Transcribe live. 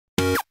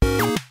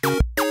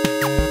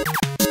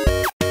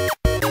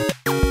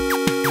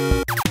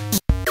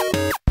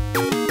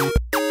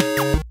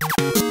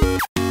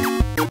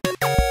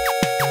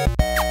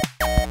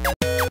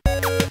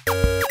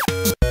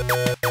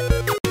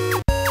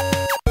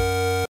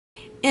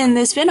In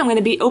this vid, I'm going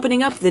to be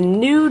opening up the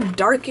new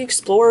Dark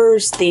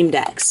Explorers theme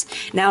decks.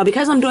 Now,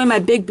 because I'm doing my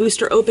big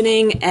booster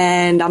opening,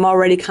 and I'm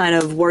already kind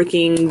of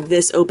working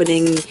this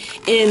opening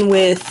in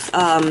with,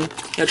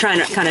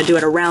 trying to kind of do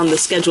it around the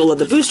schedule of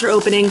the booster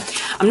opening,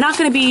 I'm not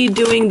going to be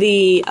doing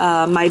the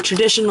my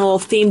traditional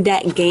theme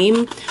deck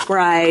game, where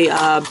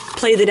I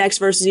play the decks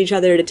versus each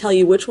other to tell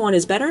you which one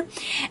is better.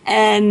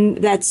 And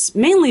that's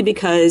mainly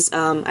because,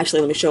 actually,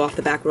 let me show off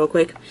the back real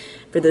quick,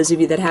 for those of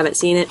you that haven't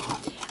seen it.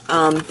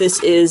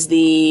 This is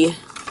the,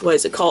 what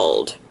is it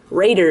called?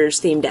 Raiders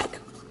theme deck.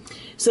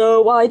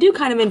 So while I do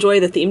kind of enjoy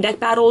the theme deck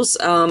battles,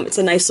 it's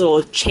a nice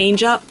little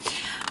change up.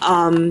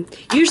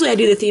 Usually I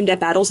do the theme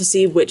deck battles to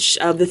see which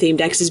of the theme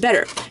decks is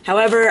better.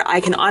 However, I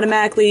can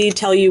automatically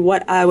tell you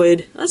what I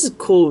would... This is a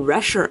cool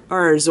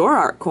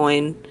Zoroark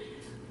coin.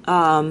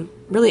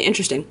 Really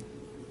interesting.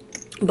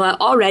 But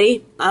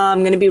already, I'm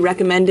going to be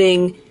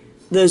recommending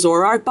the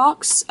Zoroark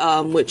box,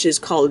 which is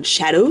called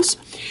Shadows,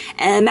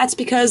 and that's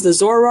because the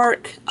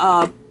Zoroark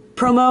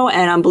promo,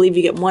 and I believe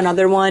you get one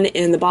other one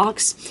in the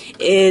box,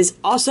 is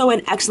also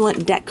an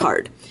excellent deck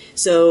card.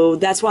 So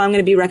that's why I'm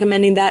going to be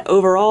recommending that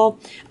overall.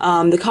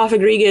 The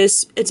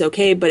Cofagrigus, it's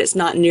okay, but it's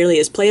not nearly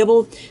as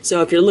playable.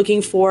 So if you're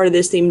looking for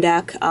this theme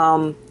deck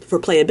for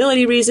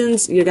playability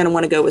reasons, you're going to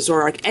want to go with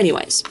Zoroark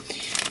anyways.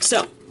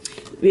 So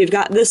we've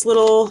got this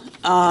little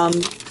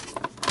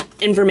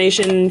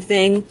information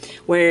thing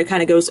where it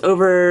kind of goes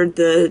over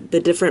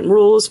the different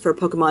rules for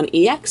Pokemon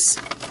EX.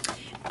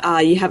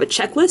 You have a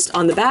checklist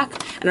on the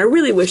back, and I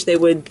really wish they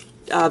would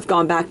have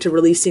gone back to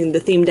releasing the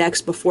theme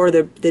decks before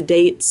the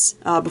dates,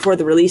 before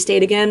the release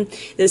date again.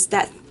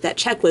 That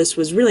checklist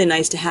was really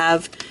nice to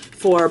have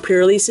for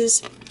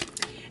pre-releases.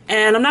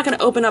 And I'm not going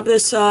to open up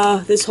this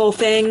this whole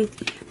thing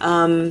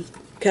because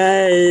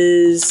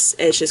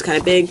it's just kind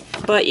of big,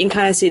 but you can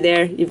kind of see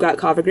there you've got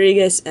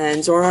Cofagrigus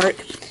and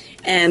Zoroark.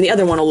 And the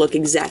other one will look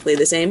exactly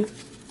the same.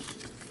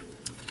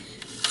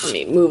 Let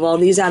me move all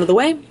these out of the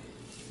way.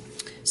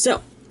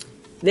 So,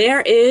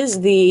 there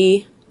is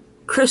the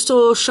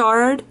Crystal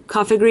Shard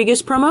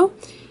Cofagrigus promo.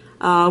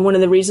 One of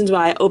the reasons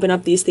why I open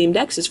up these theme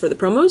decks is for the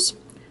promos.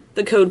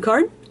 The code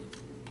card.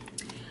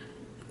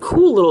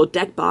 Cool little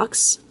deck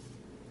box.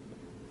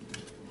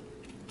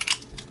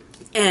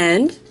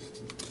 And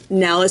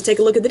now let's take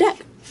a look at the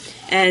deck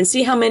and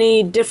see how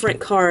many different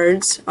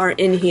cards are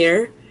in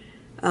here.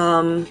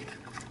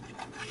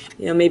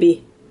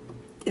 Maybe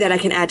that I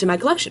can add to my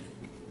collection.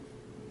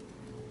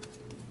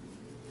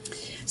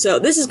 So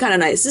this is kind of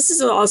nice. This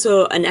is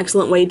also an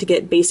excellent way to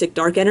get basic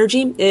dark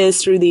energy,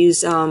 is through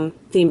these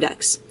theme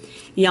decks.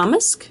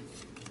 Yamask,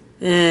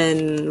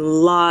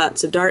 and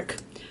lots of dark.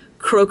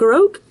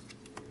 Krokorok,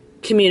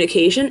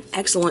 Communication,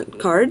 excellent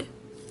card.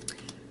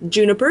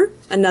 Juniper,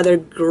 another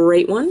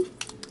great one.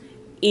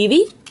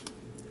 Eevee,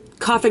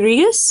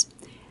 Cofagrigus.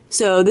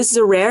 So this is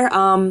a rare.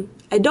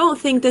 I don't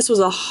think this was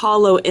a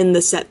holo in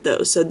the set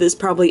though, so this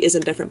probably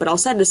isn't different, but I'll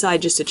set it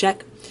aside just to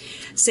check.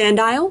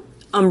 Sandile,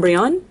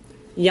 Umbreon,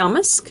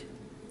 Yamask,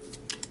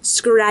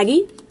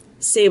 Scraggy,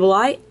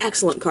 Sableye,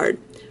 excellent card.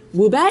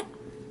 Woobat,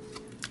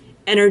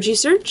 Energy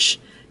Search,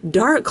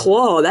 Dark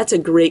Claw, that's a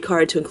great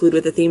card to include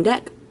with the theme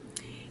deck.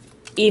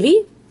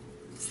 Eevee,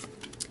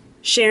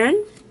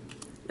 Sharon,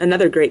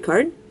 another great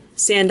card.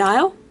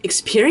 Sandile,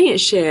 Experience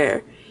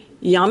Share,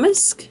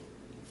 Yamask,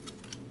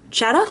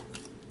 Chatta,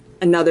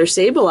 another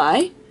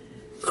Sableye,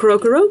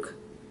 Krokorok,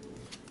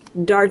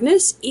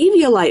 Darkness,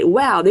 Eviolite.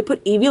 Wow, they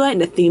put Eviolite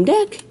in a theme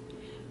deck?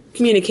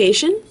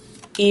 Communication,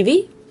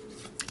 Eevee,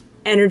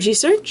 Energy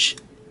Search,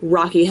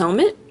 Rocky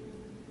Helmet,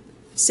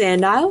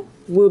 Sandile,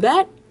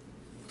 Woobat,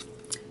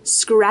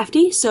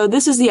 Scrafty. So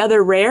this is the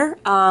other rare.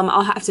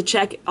 I'll have to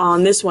check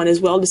on this one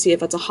as well to see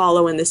if it's a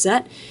holo in the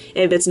set.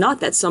 If it's not,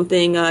 that's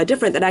something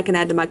different that I can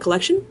add to my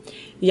collection.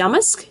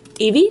 Yamask,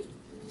 Eevee,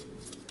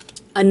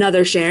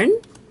 another Sharon,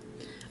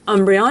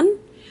 Umbreon,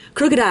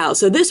 Crocodile.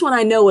 So this one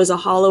I know is a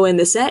holo in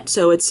the set,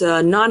 so it's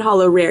a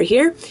non-holo rare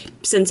here.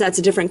 Since that's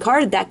a different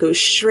card, that goes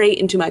straight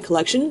into my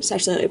collection. So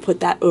actually, let me put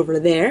that over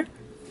there.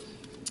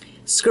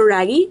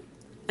 Scraggy,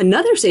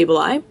 another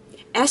Sableye.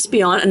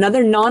 Espeon,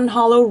 another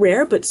non-holo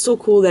rare, but still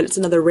cool that it's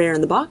another rare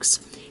in the box.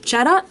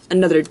 Chatot,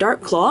 another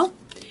Dark Claw.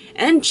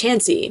 And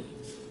Chansey.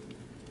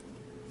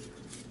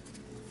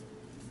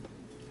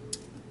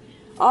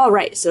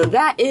 Alright, so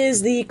that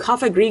is the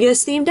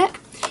Cofagrigus theme deck.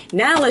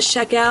 Now let's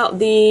check out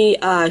the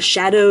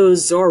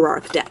Shadows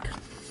Zoroark deck.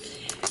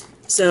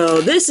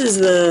 So this is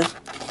the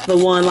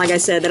one, like I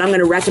said, that I'm going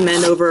to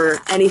recommend over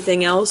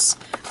anything else.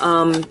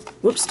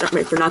 Whoops,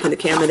 sorry for knocking the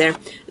camera there.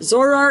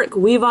 Zoroark,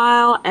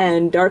 Weavile,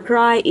 and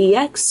Darkrai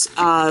EX,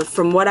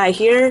 from what I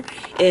hear,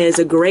 is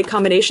a great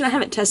combination. I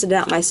haven't tested it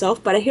out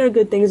myself, but I hear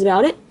good things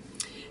about it.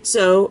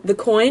 So the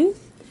coin,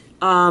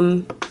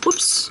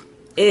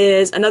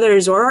 is another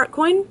Zoroark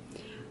coin,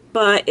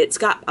 but it's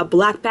got a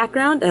black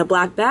background and a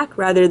black back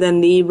rather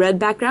than the red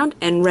background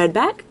and red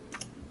back.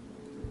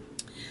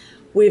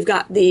 We've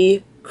got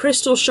the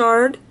Crystal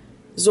Shard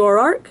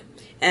Zoroark,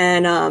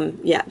 and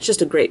yeah, it's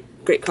just a great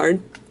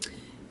card.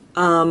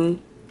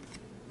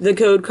 The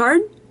code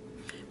card,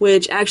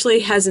 which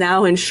actually has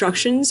now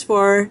instructions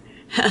for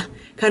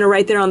kind of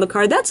right there on the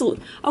card.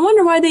 I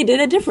wonder why they did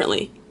it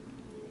differently.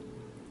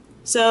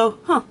 So,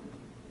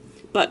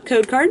 but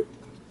code card.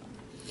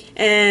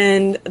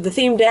 And the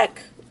theme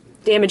deck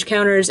damage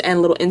counters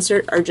and little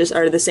insert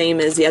are the same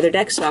as the other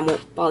decks, so I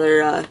won't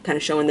bother kind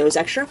of showing those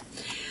extra.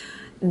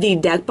 The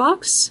deck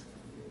box,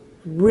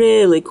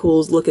 really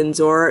cool looking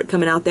Zoroark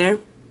coming out there.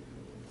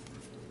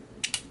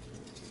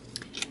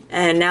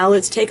 And now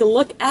let's take a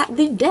look at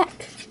the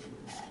deck.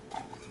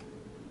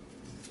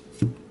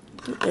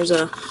 There's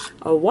a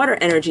water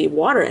energy.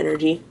 Water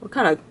energy? What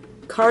kind of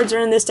cards are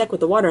in this deck with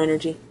the water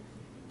energy?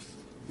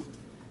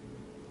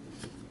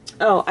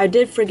 Oh, I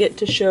did forget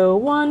to show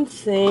one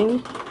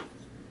thing.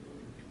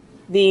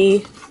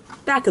 The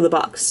back of the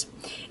box.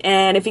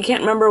 And if you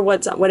can't remember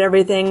what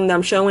everything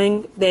I'm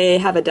showing, they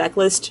have a deck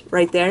list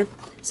right there.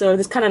 So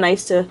it's kind of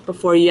nice to,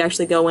 before you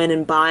actually go in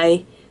and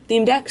buy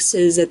theme decks,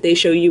 is that they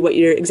show you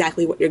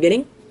exactly what you're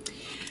getting.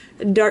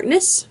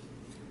 Darkness.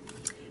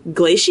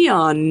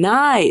 Glaceon,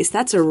 nice,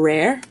 that's a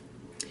rare.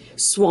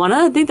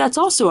 Swanna, I think that's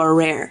also a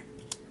rare.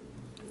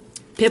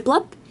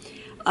 Piplup,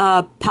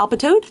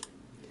 Palpitoad,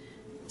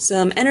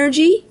 some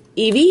energy,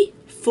 Eevee,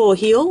 full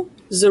heal,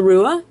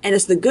 Zorua, and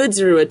it's the good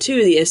Zorua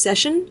too, the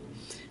Accession.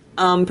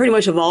 Pretty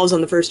much evolves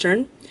on the first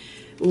turn.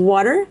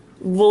 Water,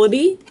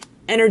 Vullaby,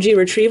 energy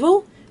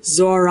retrieval,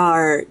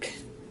 Zoroark,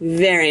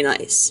 very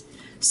nice.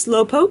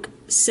 Slowpoke,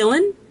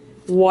 Sillin,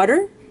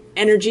 water,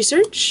 energy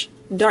search,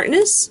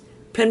 darkness,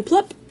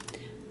 Prinplup,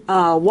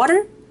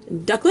 water,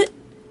 Ducklet,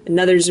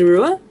 another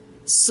Zorua,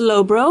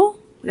 Slowbro,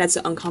 that's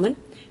an uncommon,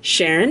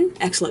 Sharon,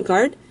 excellent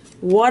card,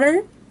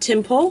 water,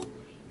 Timpole,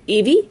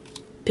 Eevee,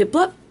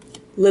 Piplup,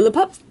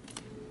 Lillipup,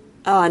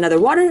 another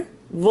water,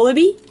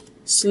 Vullaby,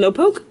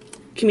 Slowpoke,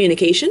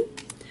 communication,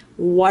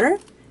 water,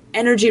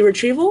 energy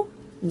retrieval,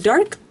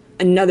 dark,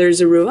 another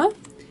Zorua,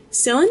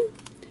 Sillin,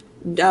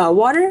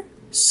 water,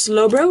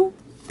 Slowbro,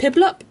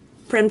 Piplup,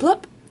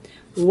 Prinplup,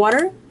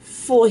 water,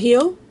 full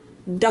heal,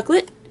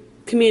 Ducklet,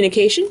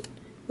 communication,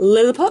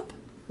 Lillipup,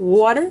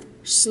 water,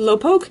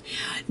 Slowpoke,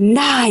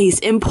 nice,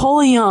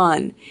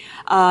 Empoleon.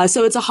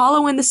 So it's a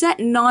holo in the set,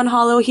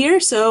 non-holo here,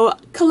 so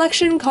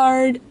collection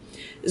card,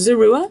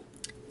 Zorua,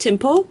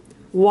 Timpole,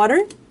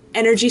 water,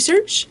 energy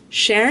search,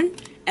 Sharon,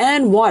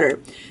 and water.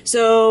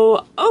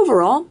 So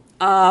overall,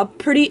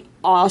 pretty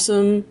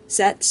awesome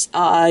sets.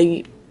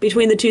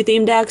 Between the two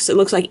theme decks, it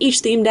looks like each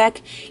theme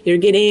deck, you're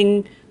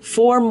getting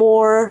 4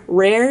 more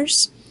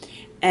rares.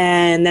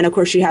 And then, of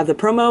course, you have the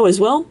promo as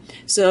well.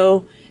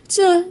 So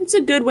it's a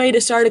good way to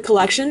start a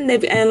collection.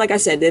 And like I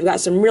said, they've got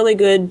some really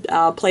good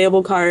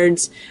playable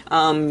cards.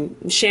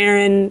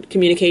 Sharon,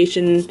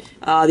 communication.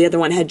 The other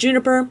one had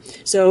Juniper.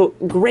 So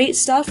great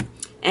stuff.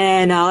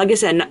 And like I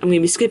said, I'm going to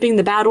be skipping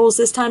the battles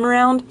this time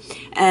around.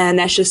 And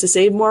that's just to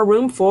save more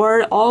room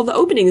for all the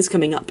openings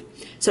coming up.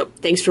 So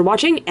thanks for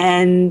watching,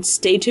 and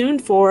stay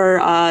tuned for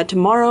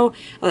tomorrow.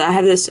 I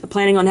have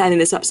planning on having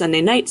this up Sunday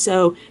night,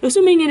 so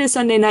assuming it is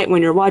Sunday night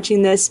when you're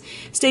watching this,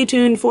 stay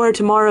tuned for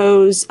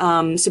tomorrow's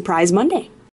Surprise Monday.